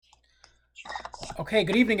Okay,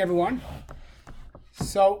 good evening, everyone.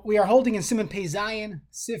 So we are holding in Siman Pei Zayin,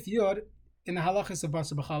 Sif Yud, in the Halachas of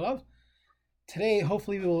Basar B'chalav. Today,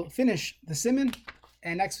 hopefully, we will finish the Siman,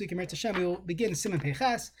 and next week in Mirz Hashem, we will begin Siman Pei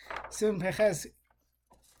Ches. Siman Pei Ches,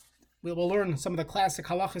 we will learn some of the classic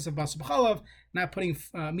Halachas of Basar B'chalav, not putting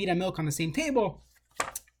meat and milk on the same table.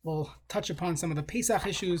 We'll touch upon some of the Pesach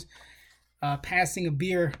issues, passing a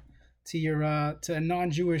beer to a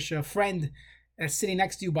non-Jewish friend sitting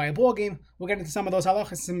next to you by a ball game. We'll get into some of those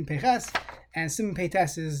halachas in Siman Pei Ches, and Siman Pei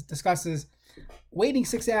Tes discusses waiting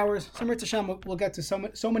 6 hours. So Mirz Hashem, we'll get to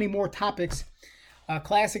so many more topics,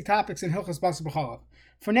 classic topics in Hilchos Basar B'chalav.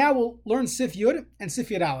 For now, we'll learn Sif Yud and Sif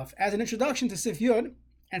Yud Aleph. As an introduction to Sif Yud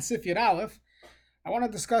and Sif Yud Aleph, I want to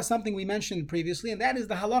discuss something we mentioned previously, and that is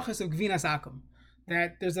the halachas of Gvinas Akum.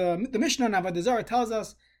 That the Mishnah in Avodah Zarah tells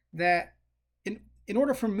us that in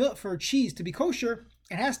order for cheese to be kosher,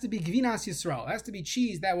 it has to be Gvinas Yisrael. It has to be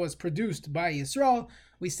cheese that was produced by Yisrael.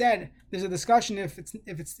 We said there's a discussion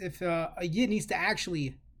if a yid needs to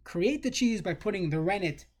actually create the cheese by putting the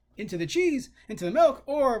rennet into the milk,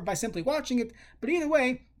 or by simply watching it. But either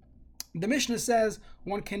way, the Mishnah says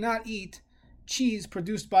one cannot eat cheese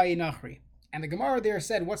produced by a nachri. And the Gemara there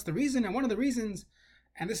said, what's the reason? And one of the reasons,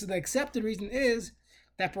 and this is the accepted reason, is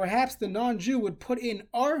that perhaps the non-Jew would put in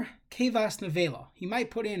ar kevas nevela. He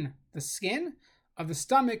might put in the skin of the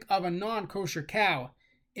stomach of a non-kosher cow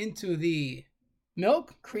into the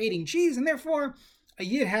milk, creating cheese, and therefore a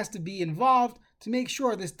yid has to be involved to make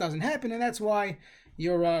sure this doesn't happen, and that's why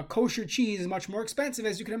your kosher cheese is much more expensive.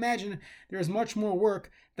 As you can imagine, there is much more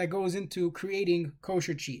work that goes into creating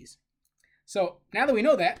kosher cheese. So now that we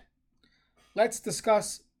know that, let's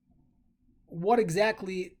discuss what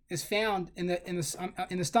exactly is found in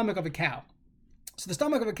the stomach of a cow. So the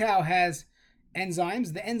stomach of a cow has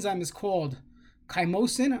enzymes. The enzyme is called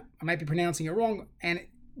chymosin. I might be pronouncing it wrong. And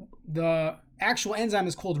the actual enzyme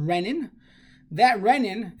is called renin. That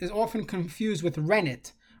renin is often confused with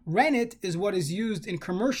rennet. Rennet is what is used in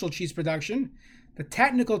commercial cheese production. The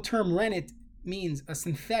technical term rennet means a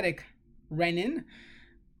synthetic renin.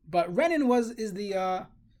 But renin is the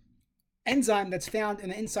enzyme that's found in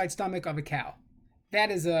the inside stomach of a cow.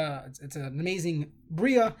 That is it's an amazing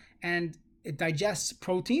bria, and it digests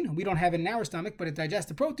protein. We don't have it in our stomach, but it digests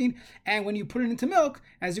the protein, and when you put it into milk,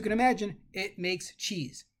 as you can imagine, it makes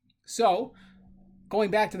cheese. So,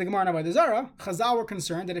 going back to the Gemara in Avodah Zarah, Chazal were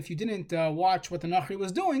concerned that if you didn't watch what the Nachri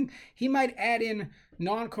was doing, he might add in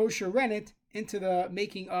non-kosher rennet into the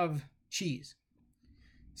making of cheese.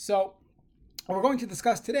 So, what we're going to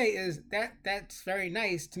discuss today is that's very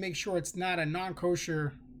nice to make sure it's not a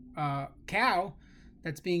non-kosher cow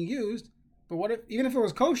that's being used. But what if, even if it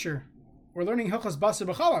was kosher, we're learning Hilchos Basar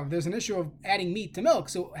B'chalav. There's an issue of adding meat to milk.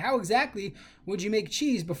 So how exactly would you make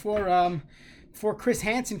cheese before Chris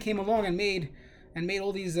Hansen came along and made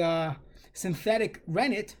all these synthetic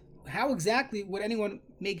rennet? How exactly would anyone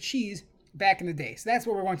make cheese back in the day? So that's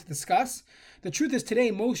what we're going to discuss. The truth is, today,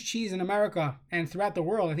 most cheese in America and throughout the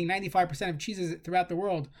world, I think 95% of cheeses throughout the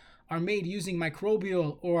world are made using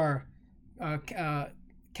microbial or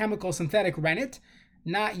chemical synthetic rennet,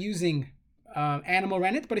 not using animal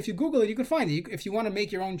rennet. But if you Google it, you could find it. If you want to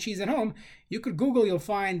make your own cheese at home, you could Google, you'll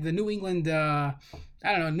find the New England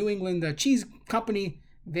cheese company.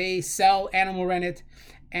 They sell animal rennet,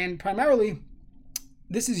 and primarily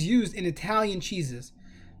this is used in Italian cheeses.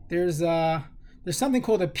 There's something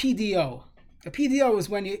called a PDO. A PDO is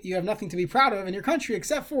when you have nothing to be proud of in your country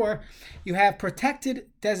except for you have protected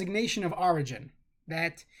designation of origin.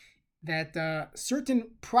 That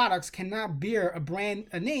certain products cannot bear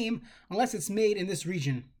a name unless it's made in this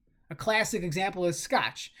region. A classic example is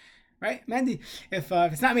Scotch, right, Mandy? If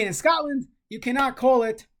it's not made in Scotland, you cannot call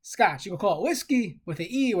it Scotch. You can call it whiskey with an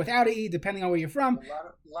E, without an E, depending on where you're from.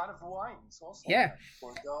 A lot of wines also. Yeah.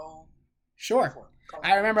 Bordeaux. Sure.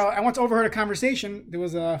 I remember I once overheard a conversation. There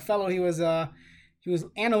was a fellow, he was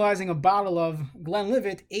analyzing a bottle of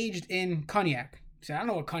Glenlivet aged in cognac. He said, I don't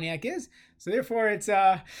know what cognac is, so therefore it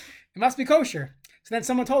must be kosher. So then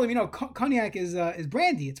someone told him, cognac is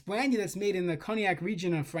brandy. It's brandy that's made in the Cognac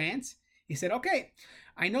region of France. He said, okay,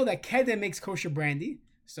 I know that Kedem makes kosher brandy,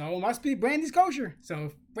 so it must be brandy's kosher. So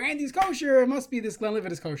if brandy's kosher, it must be this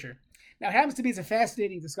Glenlivet is kosher. Now it happens to be, it's a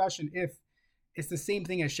fascinating discussion if it's the same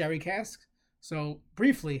thing as sherry casks. So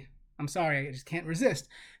briefly, I'm sorry, I just can't resist.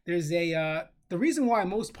 There's the reason why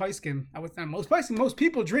most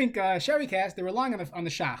people drink sherry cask, they're relying on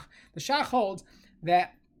the shach. The shach holds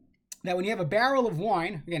that when you have a barrel of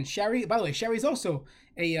wine, again, sherry. By the way, sherry is also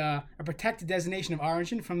a protected designation of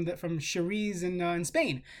origin from Xeres in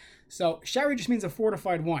Spain. So sherry just means a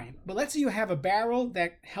fortified wine. But let's say you have a barrel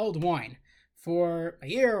that held wine for a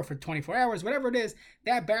year or for 24 hours, whatever it is,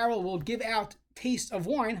 that barrel will give out taste of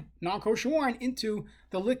wine, non-kosher wine, into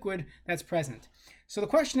the liquid that's present. So the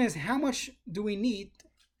question is, how much do we need?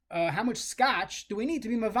 How much Scotch do we need to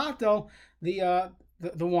be mavato the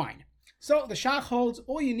wine? So the Shach holds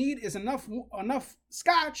all you need is enough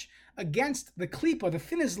Scotch against the klipa, the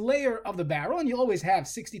thinnest layer of the barrel, and you always have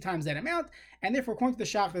 60 times that amount, and therefore according to the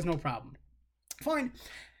Shach, there's no problem. Fine.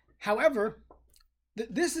 However,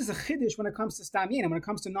 this is a chiddush when it comes to stam yenim, when it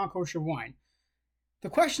comes to non-kosher wine. The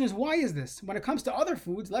question is, why is this? When it comes to other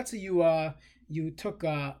foods, let's say you took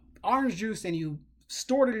orange juice and you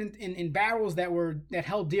stored it in barrels that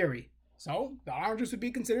held dairy. So the orange juice would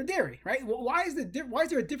be considered dairy, right? Well, why is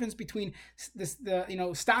there a difference between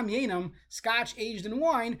stam yenim, Scotch aged in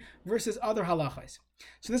wine, versus other halachas?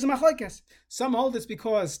 So this is machlekes. Some hold it's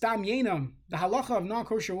because stam yenim, the halacha of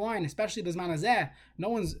non-kosher wine, especially the zman hazeh, no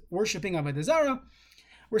one's worshiping avodah zarah.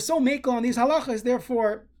 We're so mekel on these halachas,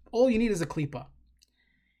 therefore all you need is a klipa.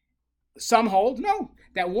 Some hold no,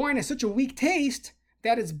 that wine has such a weak taste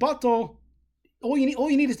that it's bottle. All you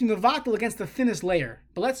need is to be mevatel against the thinnest layer.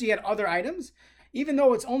 But let's say you had other items, even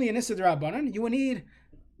though it's only an issa d'Rabbanan, you will need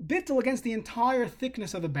bittel against the entire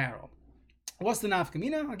thickness of the barrel. What's the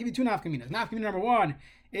nafkamina? I'll give you two nafkaminas. Nafkamina number one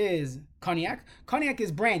is cognac. Cognac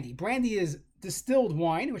is brandy. Brandy is distilled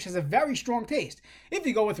wine, which has a very strong taste. If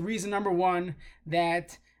you go with reason number one,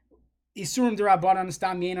 that isurim d'Rabbanan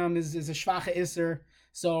stam yenim is a shvacha isser,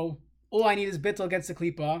 so all I need is bittel against the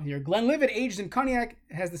klipa. Your Glenlivet aged in cognac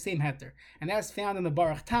has the same heter. And that's found in the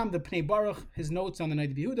Baruch Tam, the Pnei Baruch, his notes on the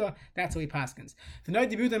Noid Yehuda. That's how he paskins. The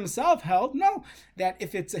Noid Yehuda himself held, no, that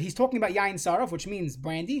if he's talking about yain saraf, which means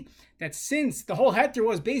brandy, that since the whole heter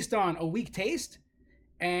was based on a weak taste,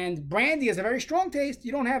 and brandy has a very strong taste,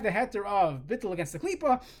 you don't have the heter of bittel against the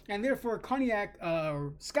klipa, and therefore cognac,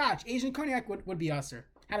 or Scotch, Asian cognac would be aser.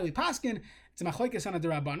 How do we paskin? It's a machlokes on a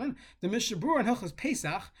d'Rabbanan. The Mishnah Berurah in Hilchos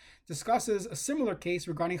Pesach discusses a similar case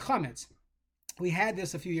regarding chametz. We had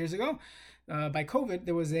this a few years ago. By COVID,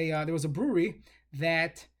 there was a brewery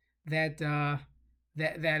that what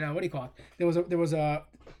do you call it? There was a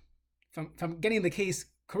if I'm getting the case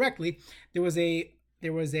correctly, there was a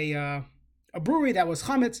brewery that was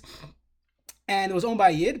chametz, and it was owned by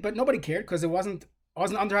a yid, but nobody cared because it wasn't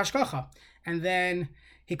under hashkacha. And then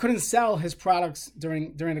he couldn't sell his products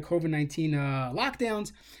during the COVID-19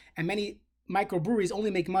 lockdowns, and many microbreweries only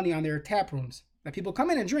make money on their tap rooms that people come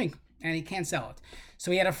in and drink, and he can't sell it. So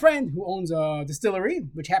he had a friend who owns a distillery,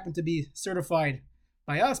 which happened to be certified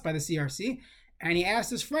by us, by the CRC, and he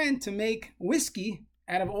asked his friend to make whiskey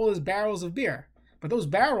out of all his barrels of beer. But those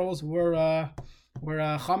barrels were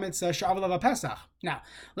chametz sha'avalav Pesach. Now,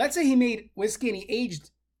 let's say he made whiskey and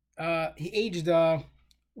he aged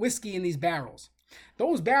whiskey in these barrels.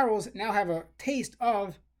 Those barrels now have a taste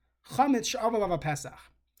of chametz sha'avalav Pesach.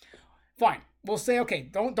 Fine, we'll say, okay,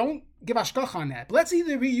 don't give hashkach on that. But let's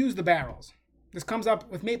either reuse the barrels. This comes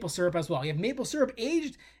up with maple syrup as well. You have maple syrup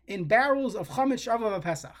aged in barrels of chametz sha'avalav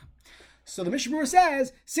Pesach. So the Mishnah Berurah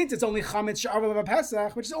says, since it's only chametz sha'avalav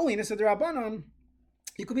Pesach, which is only an issa d'Rabbanan,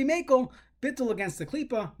 you could be mekel bittel against the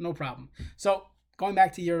klipa, no problem. So going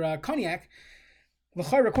back to your cognac,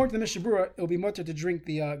 according to the Mishnah Berurah, it will be mutter to drink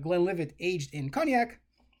the Glenlivet aged in cognac.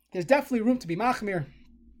 There's definitely room to be machmir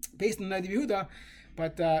based on the Noid Yehuda,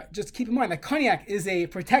 but just keep in mind that cognac is a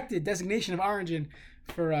protected designation of origin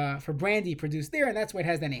for brandy produced there, and that's why it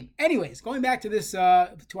has that name. Anyways, going back to this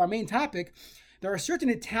to our main topic, there are certain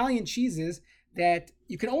Italian cheeses that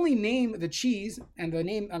you can only name the cheese, and the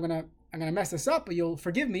name I'm gonna mess this up, but you'll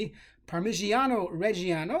forgive me. Parmigiano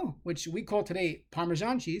Reggiano, which we call today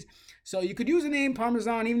Parmesan cheese. So you could use the name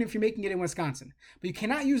Parmesan even if you're making it in Wisconsin. But you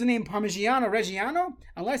cannot use the name Parmigiano Reggiano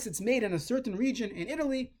unless it's made in a certain region in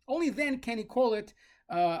Italy. Only then can you call it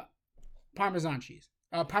Parmesan cheese.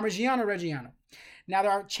 Parmigiano Reggiano. Now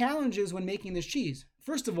there are challenges when making this cheese.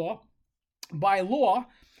 First of all, by law,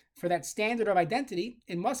 for that standard of identity,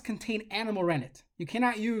 it must contain animal rennet. You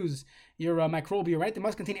cannot use your microbial rennet. It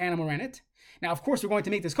must contain animal rennet. Now, of course, we're going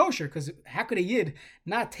to make this kosher because how could a yid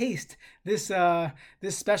not taste this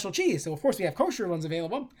special cheese? So, of course, we have kosher ones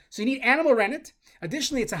available. So you need animal rennet.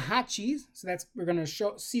 Additionally, it's a hot cheese, so we're going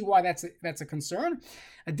to see why that's a concern.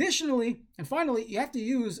 Additionally, and finally, you have to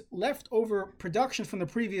use leftover production from the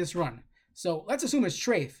previous run. So let's assume it's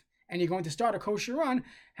treif, and you're going to start a kosher run.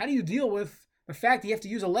 How do you deal with the fact that you have to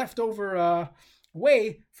use a leftover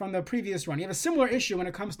whey from the previous run? You have a similar issue when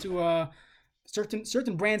it comes to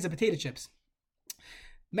certain brands of potato chips.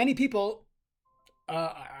 Many people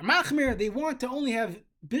are machmir. They want to only have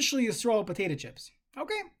Bishul Yisrael potato chips.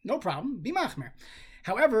 Okay, no problem. Be machmir.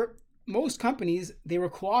 However, most companies, they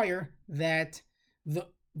require that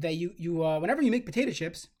that you whenever you make potato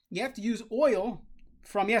chips, you have to use oil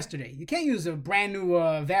from yesterday. You can't use a brand new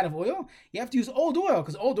vat of oil. You have to use old oil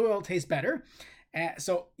because old oil tastes better.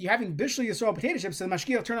 So you're having Bishul Yisrael potato chips, so the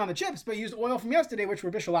mashgiach turned on the chips, but you used oil from yesterday, which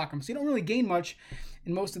were Bishul Akram. So you don't really gain much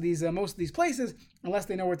in most of these places unless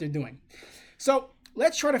they know what they're doing. So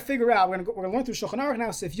let's try to figure out. We're going to learn through Shulchan Aruch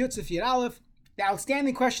now, Sif Yud, Sif Yud Aleph. The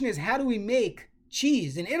outstanding question is, how do we make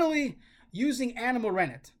cheese in Italy using animal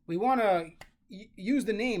rennet? We want to use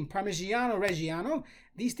the name Parmigiano Reggiano.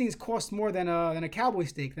 These things cost more than a cowboy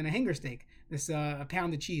steak, than a hanger steak, this a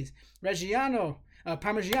pound of cheese. Parmigiano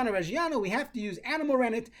Reggiano, we have to use animal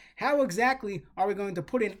rennet. How exactly are we going to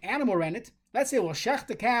put in animal rennet? Let's say we'll shech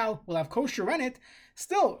the cow, we'll have kosher rennet.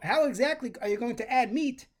 Still, how exactly are you going to add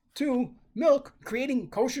meat to milk, creating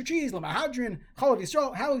kosher cheese, lamahadrin, chalav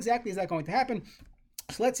Yisrael? How exactly is that going to happen?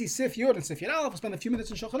 So let's see Sif Yud and Sif Yud Aleph. We'll spend a few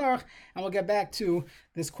minutes in Shulchan Aruch, and we'll get back to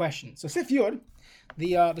this question. So Sif Yud,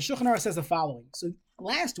 the Shulchan Aruch says the following. So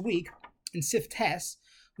last week in Sif Tes,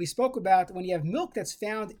 we spoke about when you have milk that's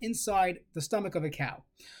found inside the stomach of a cow.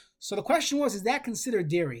 So the question was, is that considered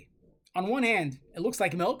dairy? On one hand, it looks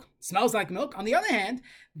like milk, smells like milk. On the other hand,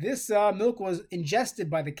 this milk was ingested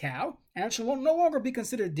by the cow, and it should no longer be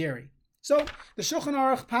considered dairy. So the Shulchan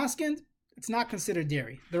Aruch paskind, it's not considered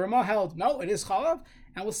dairy. The Ramah held, no, it is chalav,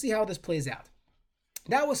 and we'll see how this plays out.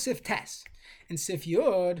 That was Sif Tes. In Sif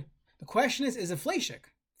Yud, the question is it fleishig?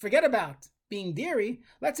 Forget about being dairy.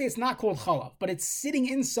 Let's say it's not called chalav, but it's sitting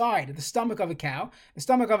inside the stomach of a cow. The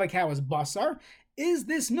stomach of a cow is basar. Is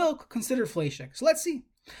this milk considered fleishig? So let's see.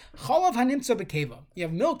 Chalav hanimtza b'keva. You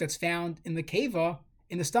have milk that's found in the keva,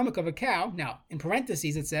 in the stomach of a cow. Now, in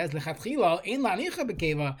parentheses, it says, lechatchila ein lanicha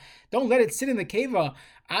b'keva. Don't let it sit in the keva.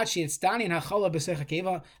 Achi etztani and hachalav b'secha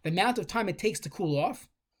keva. The amount of time it takes to cool off,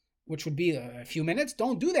 which would be a few minutes,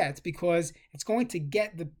 don't do that because it's going to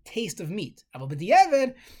get the taste of meat. But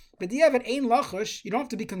b'diavad ein lachush. You don't have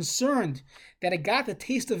to be concerned that it got the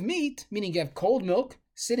taste of meat, meaning you have cold milk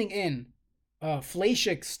sitting in a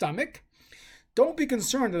fleishig stomach. Don't be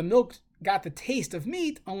concerned that the milk got the taste of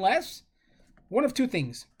meat unless one of two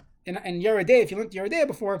things. In Yeridei, if you learned Yeridei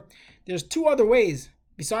before, there's two other ways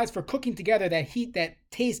besides for cooking together that heat, that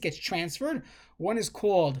taste gets transferred. One is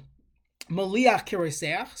called maliach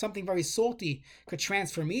kiroseach, something very salty could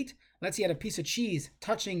transfer meat. Let's say you had a piece of cheese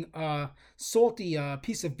touching a salty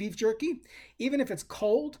piece of beef jerky. Even if it's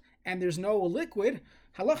cold and there's no liquid,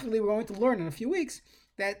 halachically we're going to learn in a few weeks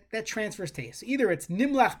that transfers taste. Either it's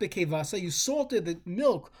nimlach b'keva, so you salted the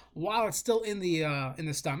milk while it's still in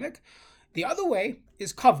the stomach. The other way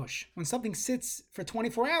is kavush. When something sits for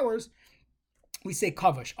 24 hours, we say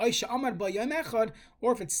kavush.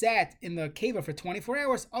 Or if it sat in the keva for 24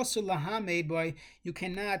 hours, asur lahamed boy, you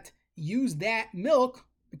cannot use that milk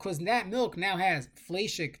because that milk now has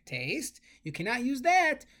fleishig taste. You cannot use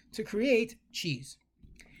that to create cheese.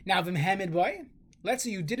 Now, v'mhamed boy, let's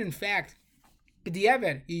say you did in fact,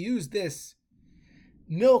 b'diavad, you use this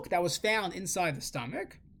milk that was found inside the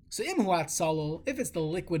stomach. So imhuat salul, if it's the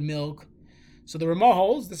liquid milk. So the Ramah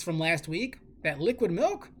holds, this from last week, that liquid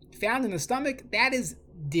milk found in the stomach, that is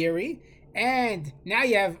dairy. And now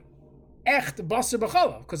you have echt Basar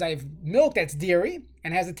B'chalav, because I have milk that's dairy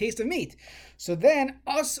and has a taste of meat. So then,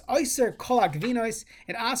 oiser kol hagvinos,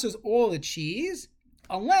 it answers all the cheese,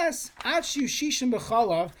 unless achu shishim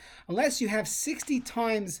b'chalav, unless you have 60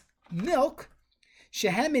 times milk,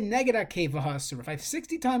 shehem in neged hakeva hasur. If I have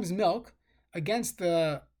 60 times milk against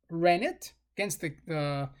the rennet, against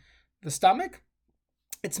the stomach,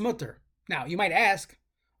 it's mutter. Now, you might ask,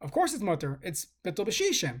 of course it's mutter, it's betul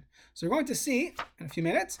b'shishim. So we're going to see, in a few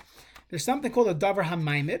minutes, there's something called a davar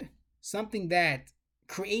hamaimed, something that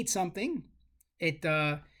creates something.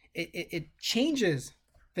 It changes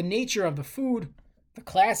the nature of the food. The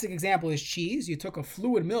classic example is cheese. You took a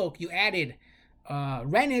fluid milk, you added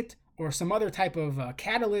rennet or some other type of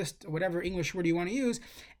catalyst, or whatever English word you want to use,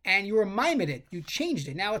 and you maimed it. You changed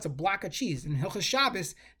it. Now it's a block of cheese. In Hilchos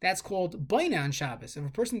Shabbos, that's called baina on Shabbos.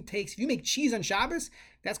 If you make cheese on Shabbos,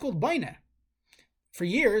 that's called baina. For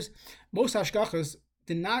years, most hashgachas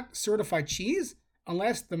did not certify cheese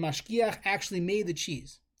unless the mashgiach actually made the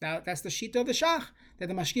cheese. Now, that's the shita of the shach, that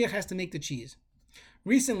the mashgiach has to make the cheese.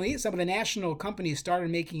 Recently, some of the national companies started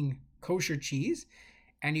making kosher cheese,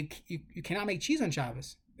 and you cannot make cheese on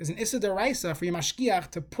Shabbos. There's an issa d'oraisa for your mashgiach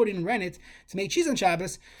to put in rennet to make cheese on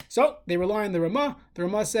Shabbos. So they rely on the Ramah. The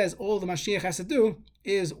Ramah says all the mashgiach has to do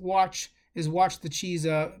is watch the cheese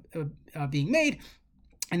being made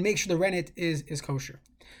and make sure the rennet is kosher.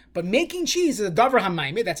 But making cheese is a davar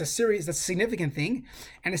hamaymed. That's a significant thing,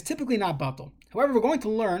 and it's typically not batal. However, we're going to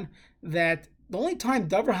learn that the only time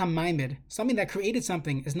davar hamaymed, something that created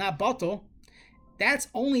something, is not batal, That's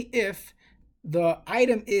only if the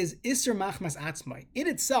item is Isser Machmas Atzmai. It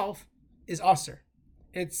itself is Asr.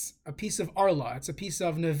 It's a piece of Arla. It's a piece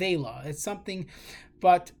of Nevela. It's something,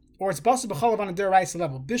 or it's Basar B'chalav on a Deraisa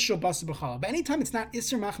level. Bishul Basar B'chalav. But anytime it's not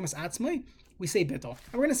Isser Machmas Atzmai, we say Bittul.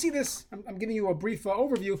 And we're going to see this. I'm giving you a brief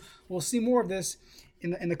overview. We'll see more of this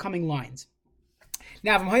in the coming lines.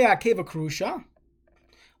 Now, V'mhaya Keva Krusha.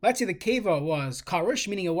 Let's say the keva was karush,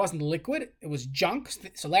 meaning it wasn't liquid, it was junk.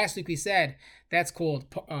 So last week we said that's called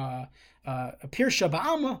a pirsha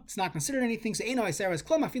ba'alma. It's not considered anything. So eno isera is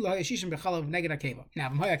klom afilu haya shishim b'chalav neged keva. Now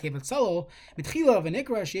v'mhaya keva tzalol mitchila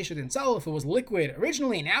v'nikra sheishut in tzalol. If it was liquid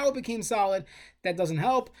originally and now it became solid, that doesn't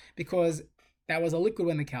help because that was a liquid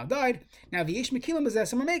when the cow died. Now v'yesh mekilim b'zeh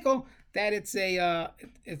samameko, that it's a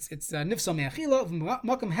nifsal me'achila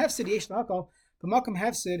v'makam hefsid yesh l'hakol v'makam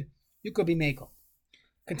hefsid you could be meko.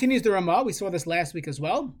 Continues the Ramah. We saw this last week as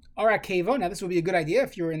well. Arakeva. Now, this would be a good idea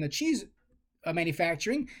if you're in the cheese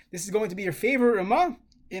manufacturing. This is going to be your favorite Ramah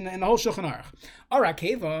in the whole Shulchan Aruch.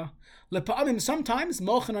 Arakeva. Lepa'amim, sometimes,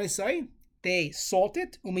 molchanoisai, they salt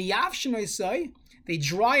it. Umiyavshanoisai, they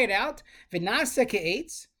dry it out. V'naseh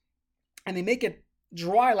ke'etz, and they make it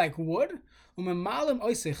dry like wood. Umemalim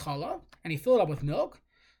oisei chalav, and you fill it up with milk.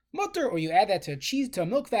 Mutter, or you add that to a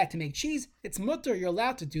milk vat to make cheese. It's mutter. You're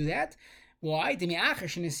allowed to do that. Why?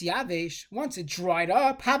 Once it dried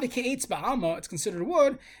up, it's considered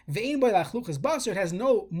wood. It has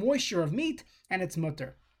no moisture of meat, and it's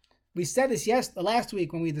mutter. We said this last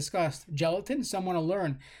week when we discussed gelatin. Someone will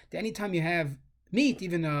learn that anytime you have meat,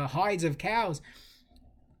 even hides of cows,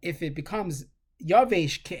 if it becomes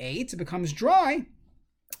yavesh ke'etz, it becomes dry,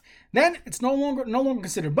 then it's no longer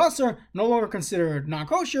considered basar, no longer considered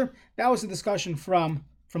non-kosher. That was the discussion from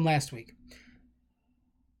last week.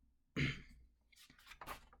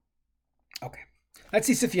 Okay, let's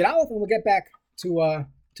see Sif Yud Aleph, and we'll get back to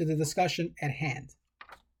the discussion at hand.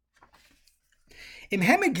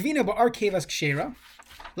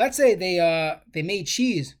 Let's say they made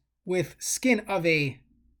cheese with skin of a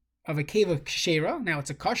keva kshera. Now it's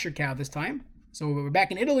a kosher cow this time. So we're back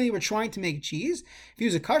in Italy. We're trying to make cheese. If you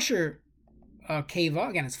use a kosher keva,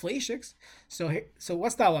 again it's fleishigs. So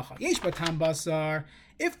what's the halacha? Yesh batam basar.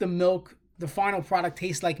 If the milk, the final product,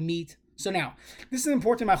 tastes like meat. So now, this is an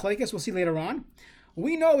important machlekes, we'll see later on.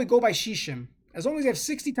 We know we go by shishim. As long as you have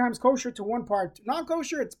 60 times kosher to 1 part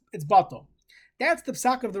non-kosher, it's batal. That's the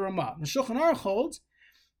psak of the Ramah. The Shulchan Aruch holds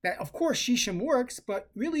that, of course, shishim works,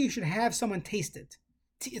 but really you should have someone taste it.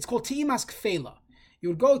 It's called ti'imas kfela. You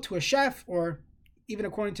would go to a chef, or even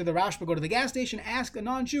according to the Rashba, go to the gas station, ask a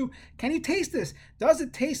non-Jew, can you taste this? Does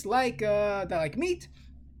it taste like meat?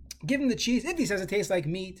 Give him the cheese. If he says it tastes like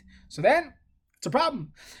meat, so then it's a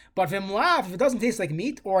problem. But if it doesn't taste like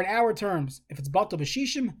meat, or in our terms, if it's batal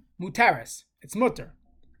b'shishim, mutaris, it's mutter.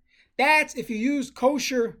 That's if you use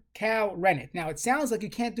kosher cow rennet. Now, it sounds like you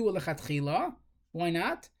can't do a lechatchila. Why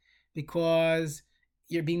not? Because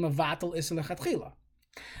you're being mavatal is a lechatchila.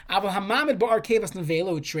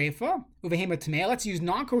 Let's use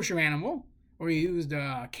non-kosher animal, or you used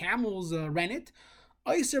camel's rennet.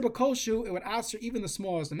 It would answer even the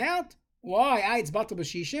smallest amount. Why? It's batal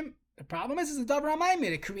b'shishim. The problem is the davar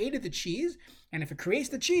hamayimid. It created the cheese, and if it creates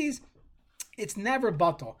the cheese, it's never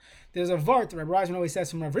batal. There's a vart Rabbi Reisman always says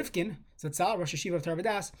from Rav Rifkin, Zatzal, Rosh Hashiva of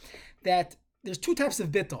Tarvadas, that there's 2 types of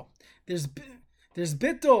bittul. There's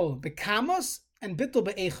bittul bekamos and bittul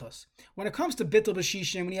be'echos. When it comes to bittul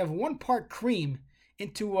b'shishim, when you have 1 part cream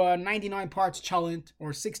into 99 parts chalent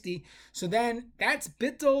or 60, so then that's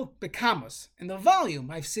bittul bekamos. And the volume,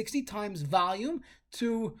 I have 60 times volume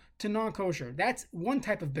to non-kosher. That's 1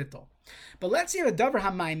 type of bittul. But let's say you have a davar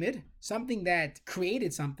hamayimid, something that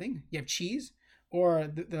created something. You have cheese, or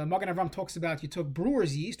the Magen Avram talks about you took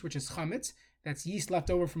brewer's yeast, which is chometz, that's yeast left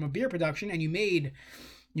over from a beer production, and you made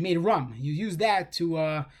rum. You use that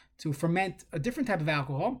to ferment a different type of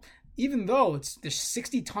alcohol, even though there's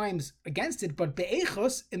 60 times against it. But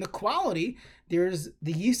be'echos, in the quality, the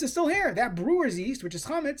yeast is still here. That brewer's yeast, which is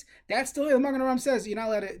chometz, that's still here. The Magen Avram says you're not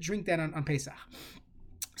allowed to drink that on Pesach.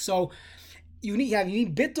 So you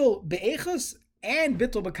need bittul be'echos and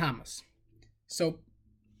bittul bekamos. So,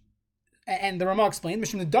 and the Ramah explained,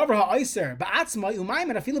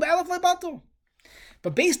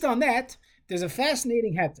 but based on that, there's a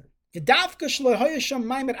fascinating heter.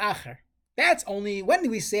 That's only, when do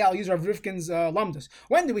we say, I'll use Rav Rifkin's lumdus,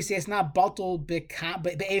 when do we say it's not batal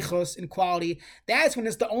be'echos in quality? That's when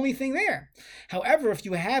it's the only thing there. However, if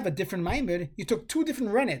you have a different maimed, you took 2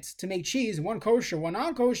 different rennets to make cheese, 1 kosher, 1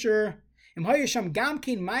 non-kosher. There's a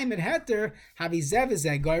heter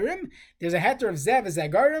of zev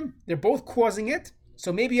zegarim. They're both causing it.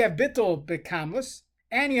 So maybe you have bittul bekamos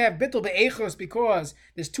and you have bittul be'echos because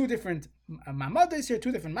there's two different mamadas here,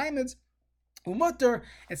 two different maimads. Umutter,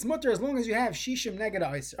 it's mutter as long as you have shishim neged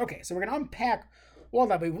ha'oser. Okay, so we're going to unpack all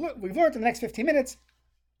that we've learned in the next 15 minutes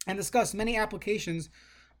and discuss many applications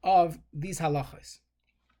of these halachas.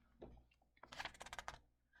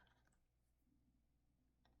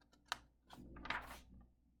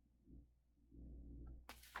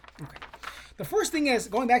 Okay. The first thing is,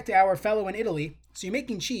 going back to our fellow in Italy, so you're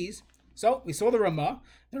making cheese. So we saw the Ramah.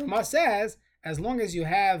 The Ramah says, as long as you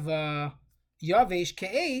have yavesh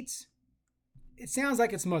ke'etz, it sounds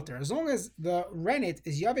like it's mutter. As long as the rennet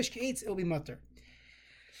is yavesh ke'etz, it'll be mutter.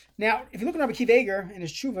 Now, if you look at Rabbi Akiva Eiger in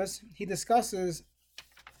his Tshuvas, he discusses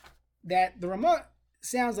that the Ramah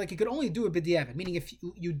sounds like you could only do it b'diavad, meaning if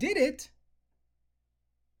you did it,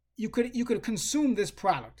 you could consume this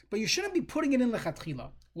product, but you shouldn't be putting it in lechatchila.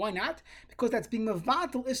 Why not? Because that's being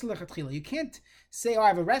mevatel is lechatchila. You can't say, I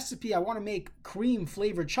have a recipe, I want to make cream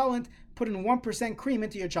flavored cholent, put in 1% cream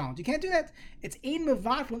into your cholent. You can't do that. It's ein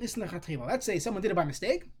mevatel is lechatchila. Let's say someone did it by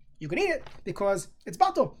mistake. You can eat it because it's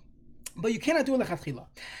batel, but you cannot do it lechatchila.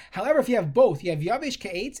 However, if you have both, you have yavesh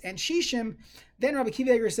ke'etz and shishim, then Rabbi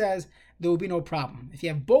Akiva Eiger says there will be no problem. If you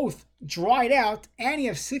have both dried out and you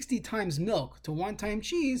have 60 times milk to 1 time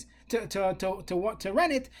cheese to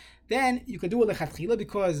rennet, then you could do a lechatchila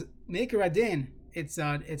because Meikar Adin, it's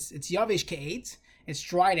yavesh ke'etz, it's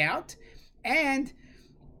dried out, and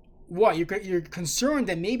what you're concerned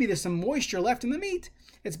that maybe there's some moisture left in the meat.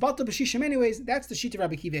 It's batal b'shishim anyways. That's the sheet of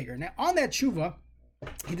Rabbi Akiva Eiger. Now on that tshuva,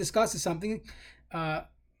 he discusses something.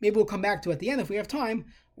 Maybe we'll come back to at the end if we have time,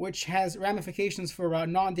 which has ramifications for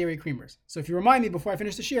non-dairy creamers. So if you remind me before I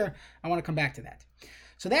finish the shir, I want to come back to that.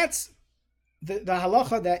 So that's the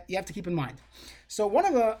halacha that you have to keep in mind. So one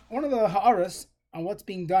of the ha'aras on what's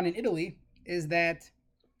being done in Italy is that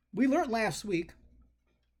we learned last week,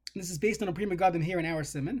 and this is based on a prima gadim here in our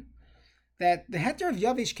simon, that the heter of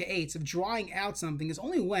yavesh ke'etz, of drying out something, is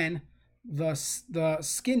only when the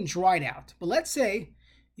skin dried out. But let's say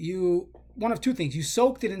one of two things, you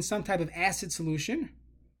soaked it in some type of acid solution,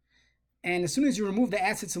 and as soon as you remove the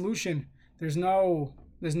acid solution, there's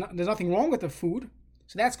nothing wrong with the food.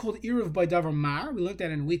 So that's called iruv by davar mar. We looked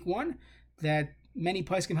at in week 1 that many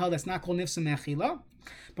poskim held that's not called nifsa me'achila.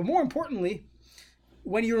 But more importantly,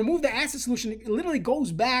 when you remove the acid solution, it literally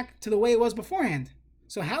goes back to the way it was beforehand.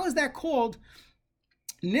 So how is that called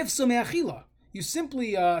nifsa me'achila? You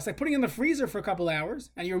simply, it's like putting it in the freezer for a couple hours,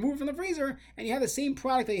 and you remove it from the freezer, and you have the same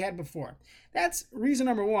product that you had before. That's reason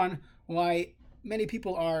number 1 why many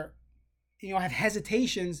people have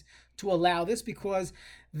hesitations to allow this, because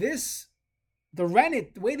the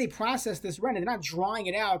rennet, the way they process this rennet, they're not drying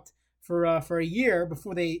it out for a year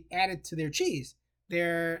before they add it to their cheese.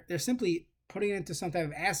 They're simply putting it into some type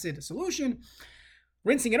of acid solution,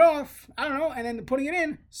 rinsing it off, and then putting it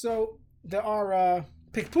in. So there are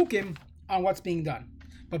pikpukim on what's being done.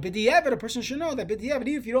 But b'diavad, a person should know that b'diavad,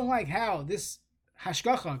 even if you don't like how this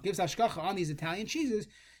hashgacha gives hashgacha on these Italian cheeses,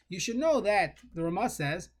 you should know that the Ramah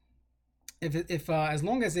says, if as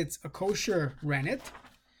long as it's a kosher rennet,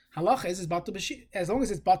 halacha is batal as long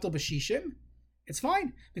as it's batal b'shishim, it's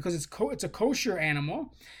fine because it's a kosher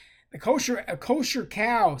animal. A kosher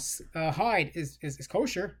cow's hide is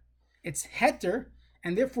kosher. It's heter,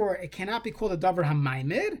 and therefore it cannot be called a davar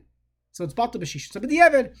hamaymid. So it's batal b'shishim. So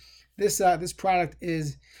b'diavad, this product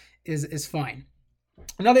is fine.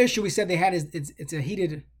 Another issue we said they had is it's a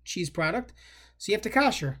heated cheese product, so you have to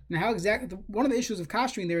kasher. Now, how exactly? One of the issues of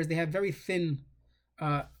kashering there is they have very thin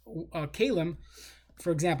kalim.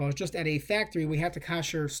 For example, I was just at a factory. We had to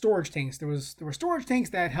kasher storage tanks. There were storage tanks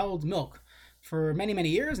that held milk for many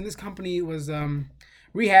years, and this company was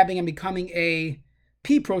rehabbing and becoming a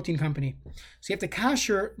pea protein company. So you have to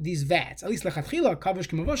kasher these vats, at least lechatchila, kavush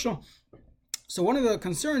k'mavoshel. So one of the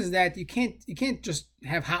concerns is that you can't just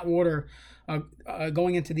have hot water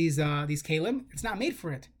going into these kalim. It's not made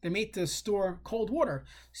for it. They're made to store cold water.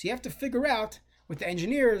 So you have to figure out with the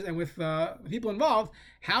engineers and with the people involved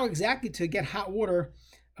how exactly to get hot water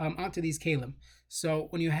onto these kalim. So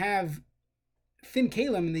when you have thin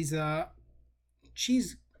kalim in these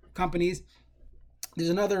cheese companies, there's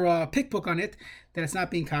another pick book on it that it's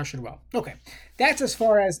not being kashered well. Okay, that's as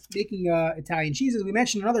far as making Italian cheeses. We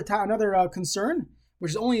mentioned another concern,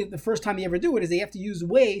 which is only the first time you ever do it, is they have to use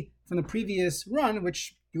whey from the previous run,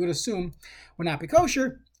 which you would assume would not be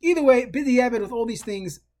kosher. Either way, b'diavad, with all these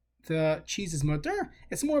things, the cheese is mutter.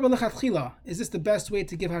 It's more of a lechatchila. Is this the best way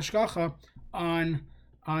to give hashgacha on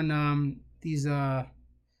these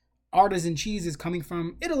artisan cheeses coming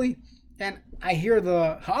from Italy? And I hear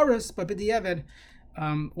the ha'aras, but b'diavad,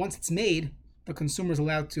 once it's made, the consumer is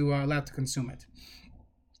allowed to consume it.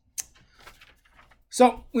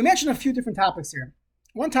 So we mentioned a few different topics here.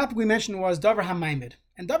 One topic we mentioned was davar hamaimed,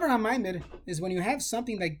 and davar hamaimed is when you have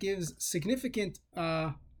something that gives significant.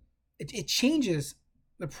 It changes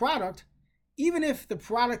the product, even if the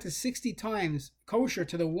product is 60 times kosher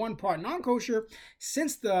to the one part non-kosher.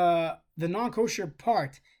 Since the non-kosher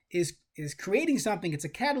part is creating something, it's a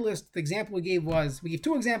catalyst. The example we gave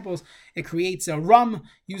two examples. It creates a rum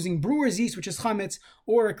using brewer's yeast, which is chametz,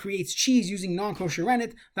 or it creates cheese using non-kosher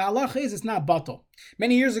rennet. The halacha is it's not batal.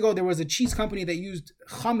 Many years ago, there was a cheese company that used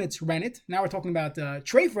chametz rennet. Now we're talking about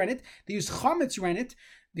treif rennet. They used chametz rennet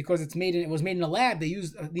because it was made in a lab. They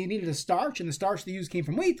needed a starch, and the starch they used came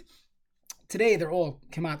from wheat. Today they're all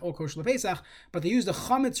kosher L'Pesach, but they used the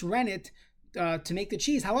chametz rennet to make the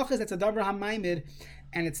cheese. Halacha is that's a davar hamaimed,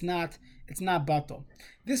 and it's not batal.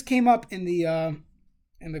 This came up in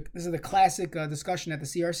this is the classic discussion at the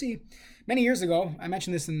CRC many years ago. I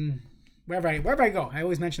mentioned this in wherever I go. I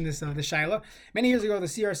always mention this shaila. Many years ago, the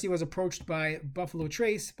CRC was approached by Buffalo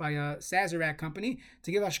Trace, by a Sazerac company,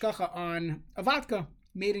 to give hashgacha on a vodka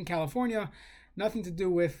made in California, nothing to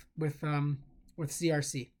do with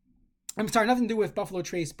CRC. I'm sorry, nothing to do with Buffalo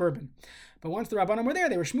Trace bourbon. But once the Rabbanim were there,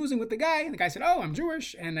 they were schmoozing with the guy, and the guy said, "Oh, I'm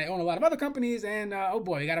Jewish, and I own a lot of other companies, and oh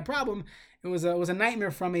boy, we got a problem." It was a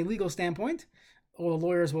nightmare from a legal standpoint. All the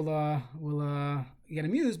lawyers will get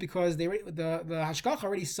amused because the hashgacha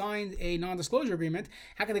already signed a non-disclosure agreement.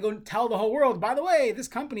 How can they go tell the whole world, by the way, this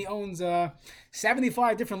company owns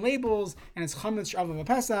 75 different labels, and it's chametz Basar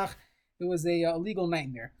B'chalav? It was a legal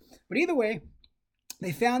nightmare. But either way,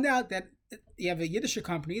 they found out that you have a Yiddish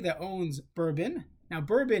company that owns bourbon. Now,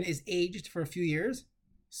 bourbon is aged for a few years.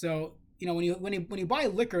 So, when you buy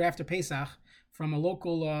liquor after Pesach from a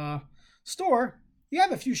local store, you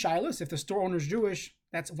have a few shilas. If the store owner is Jewish,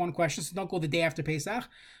 that's one question. So don't go the day after Pesach.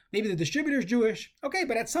 Maybe the distributor is Jewish. Okay,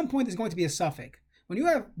 but at some point there's going to be a suffix. When you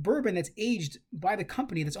have bourbon that's aged by the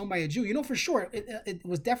company that's owned by a Jew, you know for sure it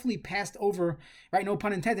was definitely passed over, right? No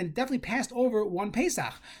pun intended. It definitely passed over one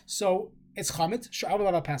Pesach. So it's chametz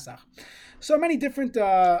Basar Pesach. So many different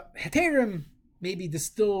heterim, maybe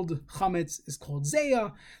distilled chametz is called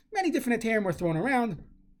zeya. Many different heterim were thrown around.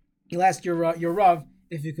 You'll ask your Rav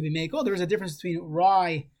if it could be made. Oh, there is a difference between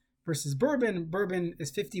rye versus bourbon. Bourbon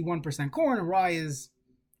is 51% corn, and rye is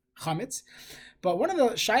chametz. But one of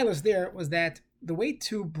the shilas there was that the way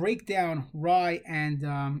to break down rye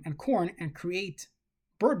and corn and create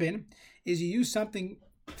bourbon is you use something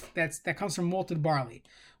that comes from malted barley.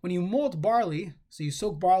 When you malt barley, so you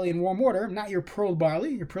soak barley in warm water, not your pearl barley.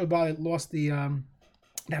 Your pearl barley lost the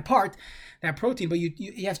that protein, but you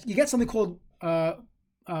get something called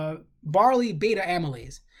barley beta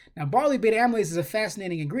amylase. Now, barley beta amylase is a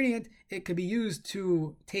fascinating ingredient. It could be used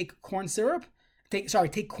to take corn syrup.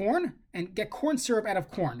 Take corn and get corn syrup out of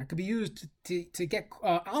corn. It could be used to get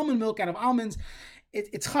almond milk out of almonds.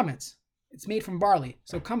 It's chametz. It's made from barley.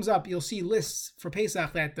 So it comes up, you'll see lists for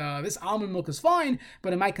Pesach that this almond milk is fine,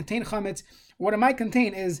 but it might contain chametz. What it might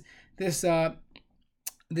contain is this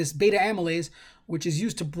beta amylase, which is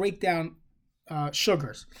used to break down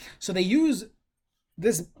sugars. So they use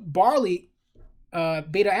this barley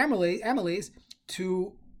beta amylase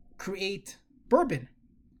to create bourbon.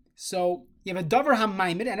 So you have a davar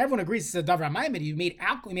hamaimed, and everyone agrees it's a davar hamaimed. You made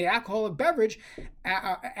an alcoholic beverage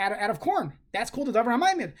out of corn. That's called a davar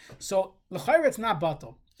hamaimed. So l'chayra it's not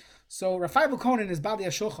batal. So Rafai Kohen in his Bali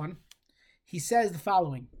HaShulchan, he says the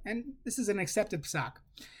following, and this is an accepted psak,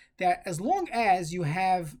 that as long as you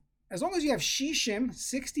have shishim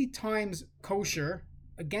 60 times kosher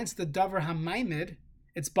against the davar hamaimed,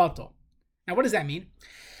 it's batal. Now, what does that mean?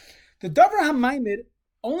 The davar hamaimed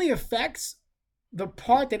only affects the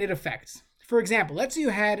part that it affects. For example, let's say you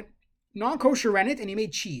had non-kosher rennet and you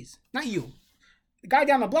made cheese. Not you. The guy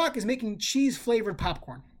down the block is making cheese-flavored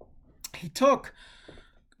popcorn. He took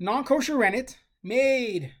non-kosher rennet,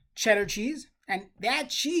 made cheddar cheese, and that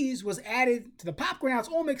cheese was added to the popcorn. Now it's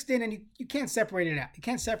all mixed in, and you can't separate it out.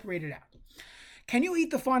 Can you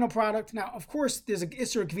eat the final product? Now, of course, there's a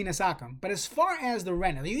Isser Kvinas Akam, but as far as the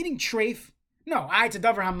rennet, are you eating treif? No, it's a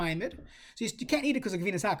davar hamaimed. So you can't eat it because of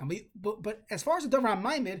Kvinas Akam. But as far as the davar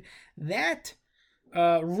hamaimed, that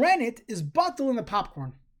rennet is batal in the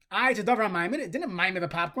popcorn. It's a davar hamaimed. It didn't maimed the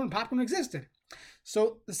popcorn. Popcorn existed.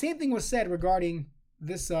 So the same thing was said regarding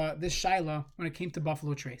this shaila when it came to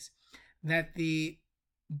Buffalo Trace, that the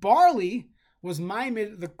barley was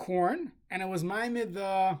maimed the corn and it was maimed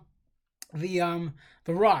the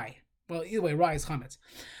rye. Well, either way, rye is chametz.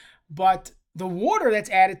 But the water that's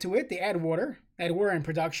added to it, they add water in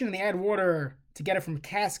production, and they add water to get it from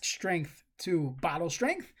cask strength to bottle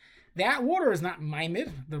strength. That water is not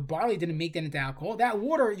maimed. The barley didn't make that into alcohol. That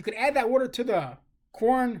water, you could add that water to the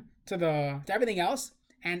corn to everything else,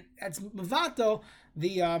 and that's mevato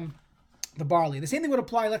the barley. The same thing would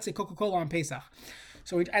apply, let's say, Coca-Cola on Pesach.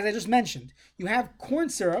 So as I just mentioned, you have corn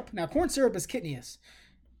syrup. Now, corn syrup is Kitnios.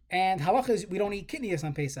 And halacha is we don't eat Kitnios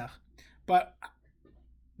on Pesach. But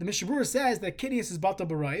the Mishnah Berurah says that Kitnios is Batal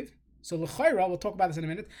B'Raiv. So l'chayra, we'll talk about this in a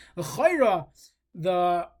minute. L'chayra,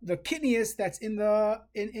 the Kitnios that's in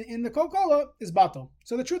the Coca-Cola is Batal.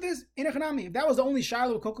 So the truth is, in Echanami, if that was the only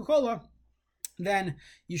shiloh of Coca-Cola, then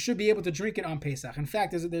you should be able to drink it on Pesach. In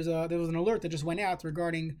fact, there was an alert that just went out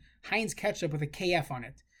regarding Heinz Ketchup with a KF on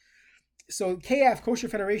it. So KF, Kosher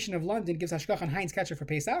Federation of London, gives hashgach on Heinz Ketchup for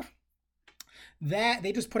Pesach. That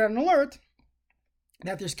they just put out an alert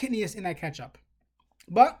that there's Kitnios in that ketchup.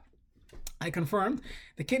 But I confirmed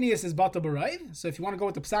the Kitnios is Batal B'Raiv. So if you want to go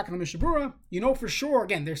with the Pesach and the Mishnah Berurah, you know for sure,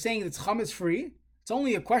 again, they're saying it's chametz free. It's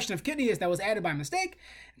only a question of Kitnios that was added by mistake.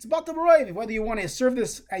 It's Batal B'Raiv. Whether you want to serve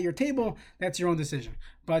this at your table, that's your own decision.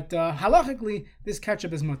 But halachically, this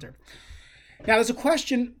ketchup is mutter. Now, there's a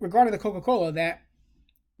question regarding the Coca-Cola that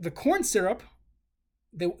the corn syrup,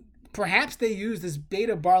 perhaps they use this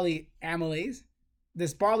beta barley amylase,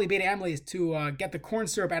 to get the corn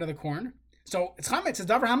syrup out of the corn. So it's chametz, it's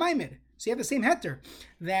davar hamaymid. So you have the same heter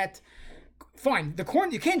that, fine, the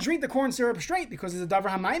corn, you can't drink the corn syrup straight because there's a davar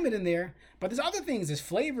hamaymid in there, but there's other things, there's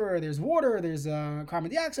flavor, there's water, there's carbon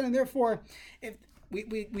dioxide, and therefore, if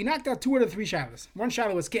we knocked out 2 out of 3 shilohs. One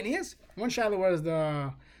shiloh was Kitnios, one shiloh was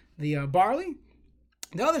the barley.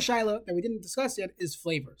 The other shiloh that we didn't discuss yet is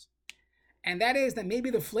flavors. And that is that maybe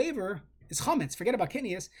the flavor is chametz. Forget about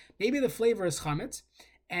Kitnios. Maybe the flavor is chametz.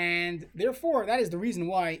 And therefore, that is the reason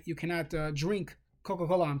why you cannot drink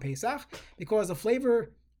Coca-Cola on Pesach, because the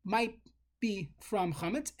flavor might be from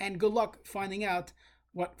chametz. And good luck finding out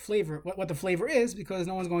what the flavor is, because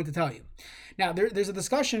no one's going to tell you. Now, there's a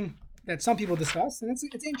discussion that some people discuss, and it's an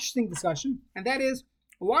interesting discussion. And that is,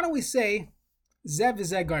 why don't we say zev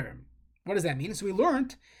v'zeh garim? What does that mean? So we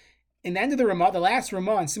learned in the end of the Ramah, the last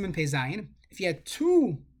Ramah in Siman Pei Zayin, if you had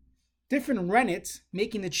 2 different rennets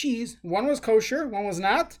making the cheese, one was kosher, one was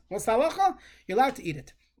not, what's the halacha? You're allowed to eat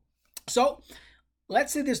it. So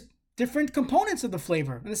let's say there's different components of the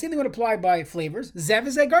flavor. And the same thing would apply by flavors. Zev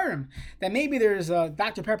is garim. That maybe there's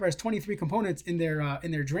Dr. Pepper has 23 components in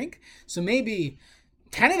their drink. So maybe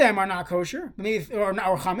 10 of them are not kosher, maybe or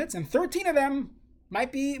chametz, and 13 of them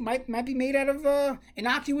might be made out of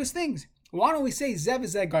innocuous things. Why don't we say zev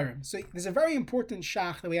is garim? So there's a very important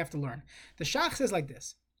shach that we have to learn. The shach says like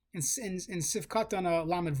this in Sivkatan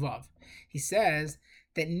Lamed Vav. He says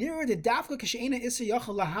that near the dafka kasheina isa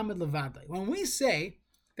yachal lahamed levadai. When we say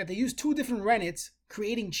that they use 2 different rennets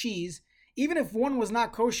creating cheese, even if one was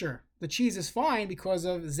not kosher, the cheese is fine because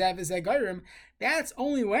of zev is garim. That's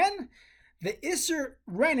only when the isser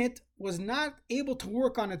rennet was not able to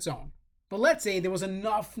work on its own. But let's say there was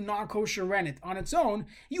enough non-kosher rennet on its own.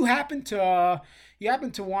 You happen to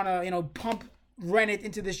want to pump rennet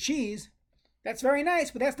into this cheese. That's very nice,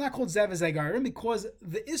 but that's not called zev garim, because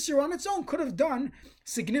the isser on its own could have done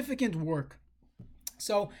significant work.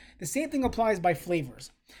 So the same thing applies by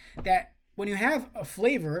flavors. That when you have a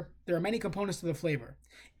flavor, there are many components to the flavor.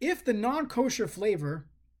 If the non-kosher flavor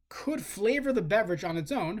could flavor the beverage on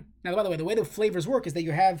its own. Now, by the way the flavors work is that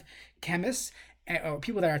you have chemists or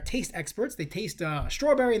people that are taste experts. They taste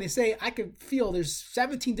strawberry and they say, I could feel there's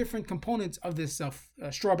 17 different components of this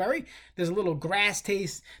strawberry. There's a little grass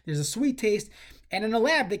taste. There's a sweet taste. And in a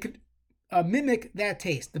lab, they could mimic that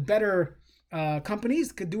taste. The better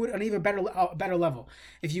companies could do it on an even better level.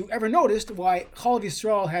 If you ever noticed why Chalav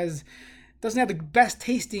Yisrael doesn't have the best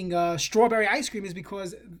tasting strawberry ice cream, is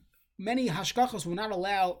because many hashgachos will not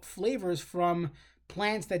allow flavors from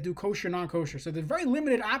plants that do kosher, non-kosher. So there's very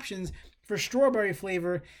limited options for strawberry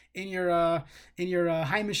flavor in your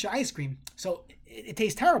Haimish ice cream. So it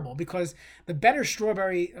tastes terrible because the better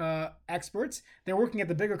strawberry experts, they're working at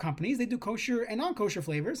the bigger companies. They do kosher and non-kosher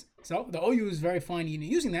flavors. So the OU is very fine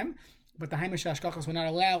using them, but the Haimish hashgachos will not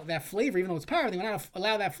allow that flavor, even though it's power. They will not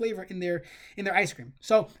allow that flavor in their ice cream.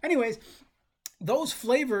 So, anyways, those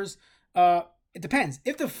flavors. It depends.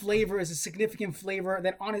 If the flavor is a significant flavor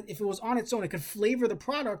that if it was on its own, it could flavor the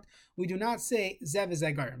product, we do not say zev is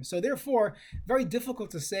garim. So therefore, very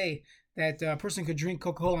difficult to say that a person could drink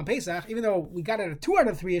Coca-Cola on Pesach, even though we got it at 2 out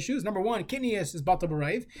of 3 issues. Number 1, Kitnios is batal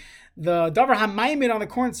b'raiv. The davar hamayimid on the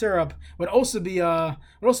corn syrup would also be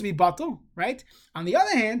batal, right? On the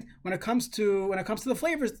other hand, when it comes to the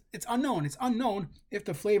flavors, it's unknown. It's unknown if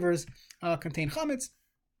the flavors contain chametz.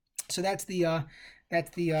 So that's the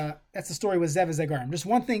story with zev garim. Just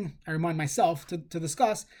one thing I remind myself to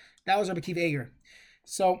discuss. That was Rabbi Akiva Eger.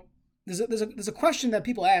 So there's a question that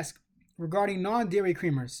people ask regarding non-dairy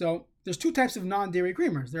creamers. So there's two types of non-dairy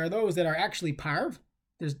creamers. There are those that are actually parv.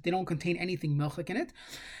 They don't contain anything milchik in it.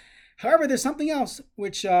 However, there's something else,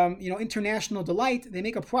 which, International Delight, they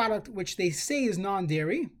make a product which they say is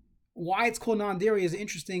non-dairy. Why it's called non-dairy is an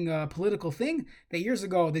interesting political thing. That years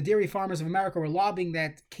ago, the dairy farmers of America were lobbying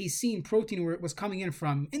that casein protein was coming in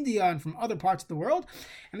from India and from other parts of the world.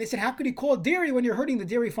 And they said, how could you call it dairy when you're hurting the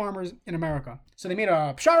dairy farmers in America? So they made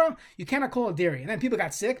a pshara, you cannot call it dairy. And then people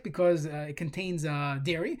got sick because it contains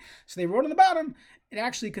dairy. So they wrote on the bottom, it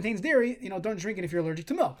actually contains dairy. Don't drink it if you're allergic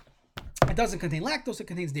to milk. It doesn't contain lactose, it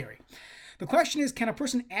contains dairy. The question is, can a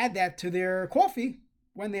person add that to their coffee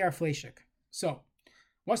when they are fleishig? So,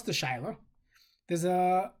 what's the shaila? There's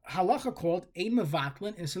a halacha called ein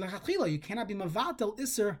mevatlin iser lechatchila. You cannot be mevatel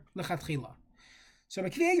iser lechatchila. So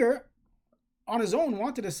McVeger, on his own,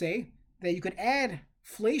 wanted to say that you could add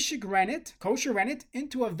fleishig rennet, kosher rennet,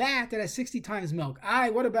 into a vat that has 60 times milk.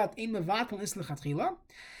 What about ein mevatlin iser lechatchila?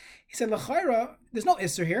 He said, l'chayra, there's no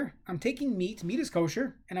iser here. I'm taking meat is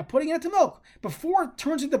kosher, and I'm putting it into milk. Before it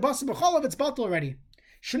turns into Basar B'chalav, it's batal already.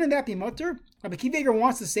 Shouldn't that be mutter? Rabbi Kiveger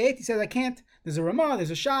wants to say it. He says, I can't. There's a Ramah,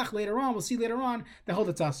 there's a Shach later on. We'll see later on. They hold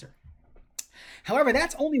it's usher. However,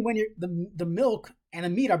 that's only when the milk and the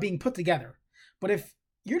meat are being put together. But if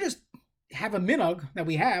you just have a minhag that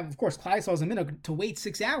we have, of course, Klai saw is a minhag to wait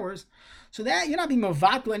 6 hours, so that you're not being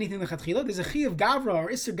mavatul anything lechatchila. There's a chi of gavra or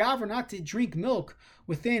iser gavra not to drink milk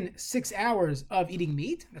within 6 hours of eating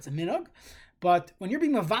meat. That's a minhag. But when you're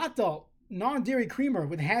being mavatul non-dairy creamer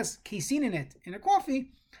that has casein in it in a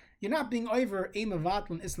coffee, you're not being over a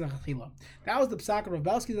mevatel and isla chachila. That was the psak of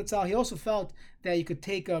Belsky Zatzal. He also felt that you could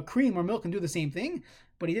take cream or milk and do the same thing,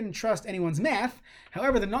 but he didn't trust anyone's math.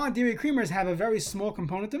 However, the non-dairy creamers have a very small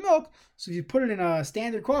component of milk, so if you put it in a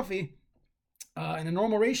standard coffee in a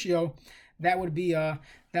normal ratio, that would be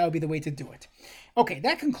the way to do it. Okay,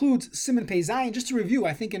 that concludes Siman Pei Zayin. Just to review,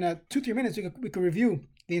 I think in 2-3 minutes we could review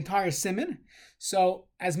the entire Siman. So,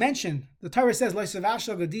 as mentioned, the Torah says,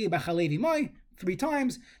 Gadi b'chalevi moi, 3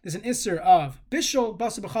 times. There's an Isser of Bishul,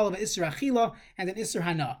 Basar B'chalav, Isser Achila, and an Isser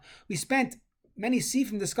Hana. We spent many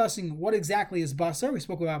sifim discussing what exactly is Basar. We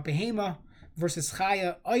spoke about Behema versus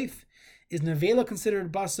Chaya Oif. Is Nevela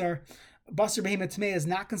considered Basar? Basar Behema Tmei is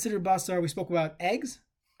not considered Basar. We spoke about eggs.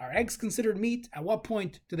 Are eggs considered meat? At what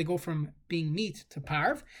point do they go from being meat to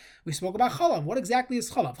parv? We spoke about Chalav. What exactly is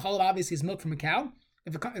Chalav? Chalav obviously is milk from a cow.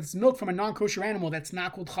 If it's milk from a non-kosher animal, that's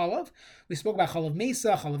not called chalav. We spoke about chalav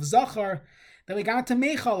mesa, chalav zachar. Then we got into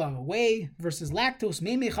mei chalav, whey versus lactose,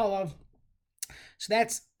 mei chalav. So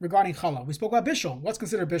that's regarding chalav. We spoke about bishul. What's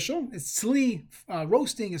considered bishul? Is tzli,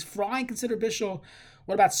 roasting, is frying considered bishul?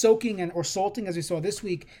 What about soaking or salting, as we saw this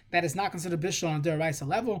week? That is not considered bishul on a deraisa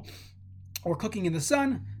level. Or cooking in the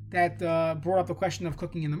sun. That brought up the question of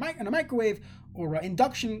cooking in the microwave, or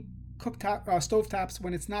induction stovetops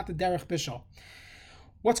when it's not the derech bishul.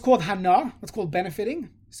 What's called hana? What's called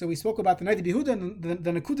benefiting? So we spoke about the Noida Behuda and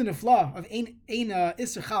the Nakuda Nefla of ein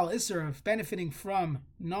iser chal iser of benefiting from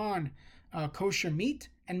non-kosher meat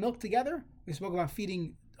and milk together. We spoke about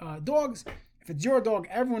feeding dogs. If it's your dog,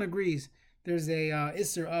 everyone agrees there's a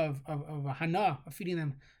iser of a hana of feeding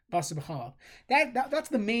them Basar B'chalav. That's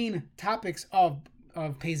the main topics of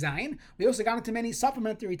Pei Zayin. We also got into many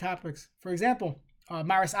supplementary topics. For example,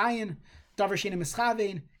 Maris Ayin, Davar Sheina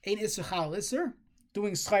Mischavein, ein iser chal iser.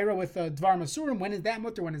 Doing schayra with dvar masurim, when is that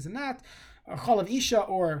mutter, when is it not? Chalav isha,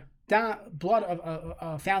 or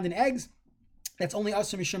blood found in eggs, that's only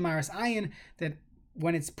asur mishum maris ayin, that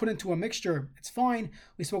when it's put into a mixture, it's fine.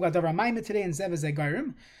 We spoke about davar maimed today and zeva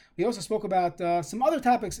zegairim. We also spoke about some other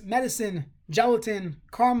topics, medicine, gelatin,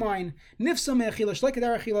 carmine, nifsam echila,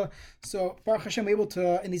 shleikadar echila. So Baruch Hashem, we're able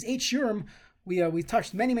to, in these 8 shurim, we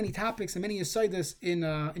touched many topics and many yesaidas in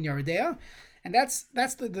Yeridea. And that's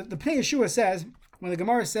the Pnei Yeshua says, when the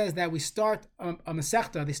Gemara says that we start a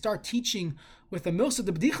Masechta, they start teaching with a Milsa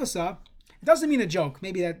de B'dichasa, it doesn't mean a joke.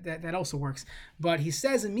 Maybe that also works. But he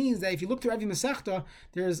says it means that if you look through every Masechta,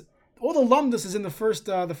 there's all the lumdus is in the first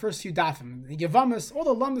few dafim. The Yavamas, all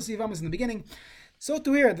the lumdus Yavamas in the beginning. So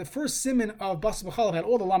to here, the first siman of Basar B'chalav had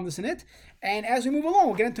all the lumdus in it. And as we move along,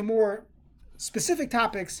 we'll get into more specific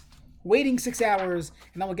topics, waiting 6 hours,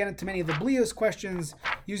 and then we'll get into many of the blias questions,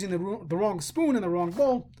 using the wrong spoon and the wrong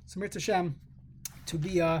bowl. So Mirz Hashem, to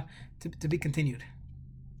be continued.